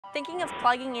Thinking of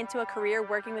plugging into a career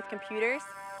working with computers?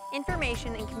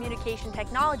 Information and communication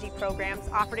technology programs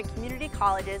offered at community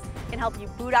colleges can help you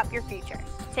boot up your future.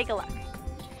 Take a look.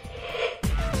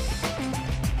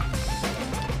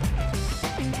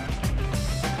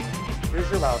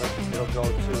 Here's your router. It'll go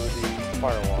to the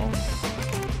firewall.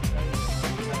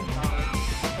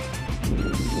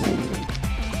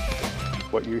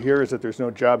 What you hear is that there's no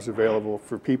jobs available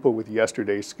for people with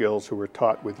yesterday's skills who were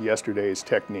taught with yesterday's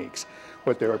techniques.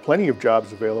 But there are plenty of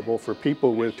jobs available for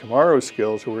people with tomorrow's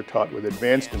skills who were taught with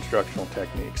advanced instructional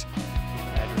techniques.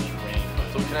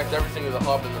 So we connect everything to the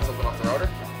hub and then something off the router?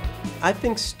 I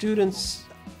think students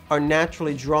are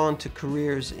naturally drawn to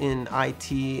careers in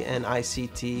IT and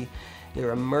ICT.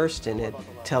 They're immersed in it.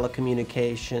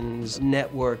 Telecommunications,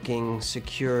 networking,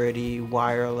 security,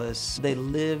 wireless. They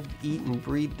live, eat, and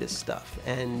breathe this stuff.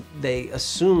 And they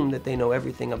assume that they know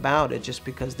everything about it just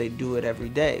because they do it every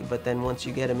day. But then once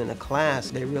you get them in a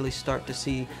class, they really start to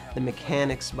see the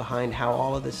mechanics behind how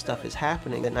all of this stuff is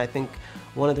happening. And I think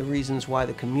one of the reasons why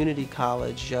the community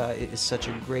college is such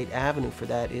a great avenue for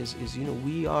that is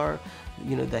we are,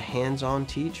 the hands-on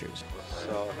teachers.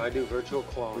 So if I do virtual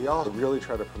clone, we all really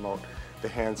try to promote the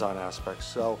hands-on aspects.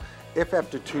 So if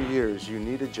after 2 years you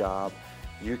need a job,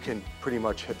 you can pretty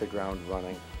much hit the ground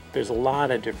running. There's a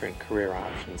lot of different career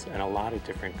options and a lot of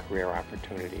different career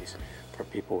opportunities for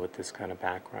people with this kind of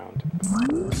background.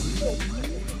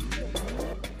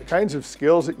 The kinds of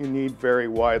skills that you need vary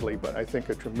widely, but I think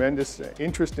a tremendous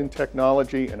interest in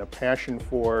technology and a passion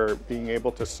for being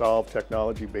able to solve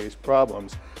technology-based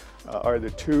problems are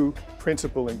the two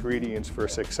principal ingredients for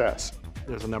success.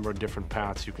 There's a number of different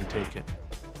paths you can take it.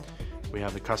 We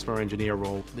have the customer engineer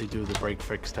role. They do the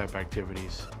break-fix type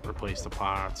activities, replace the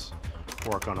parts,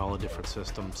 work on all the different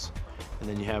systems. And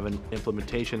then you have an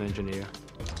implementation engineer.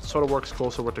 Sort of works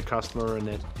closer with the customer and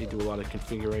that they do a lot of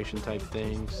configuration type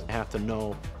things. You have to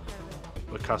know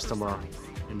the customer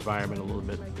environment a little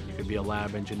bit. You could be a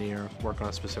lab engineer, work on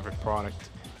a specific product,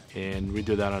 and we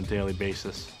do that on a daily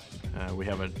basis. We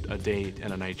have a day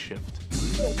and a night shift.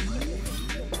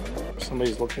 If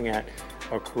somebody's looking at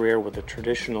a career with a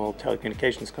traditional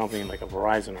telecommunications company like a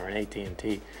Verizon or an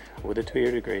AT&T, with a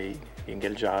 2-year degree, you can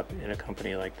get a job in a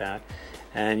company like that,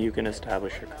 and you can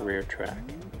establish a career track.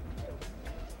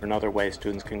 Another way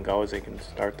students can go is they can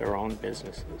start their own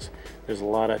businesses. There's a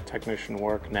lot of technician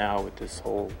work now with this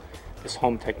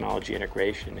home technology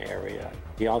integration area.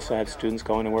 We also have students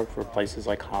going to work for places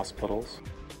like hospitals.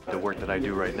 The work that I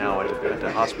do right now at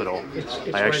the hospital,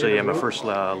 I actually am a first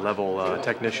level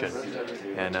technician,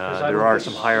 and there are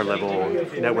some higher level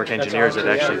network engineers that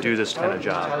actually do this kind of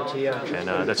job, and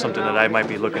that's something that I might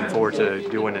be looking forward to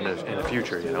doing in the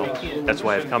future. That's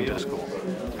why I've come to school.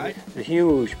 The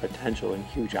huge potential and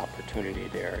huge opportunity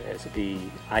there as the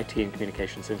IT and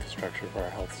communications infrastructure for our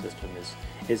health system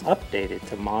is updated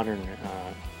to modern,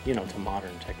 to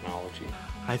modern technology.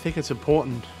 I think it's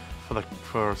important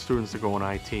for students to go in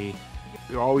IT.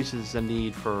 There always is a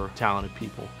need for talented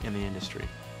people in the industry.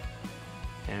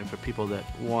 And for people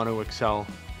that want to excel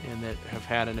and that have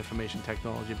had an information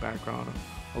technology background,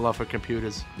 a love for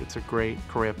computers, it's a great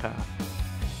career path.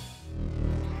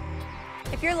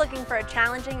 If you're looking for a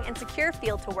challenging and secure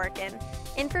field to work in,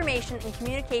 information and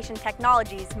communication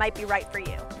technologies might be right for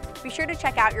you. Be sure to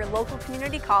check out your local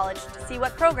community college to see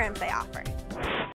what programs they offer.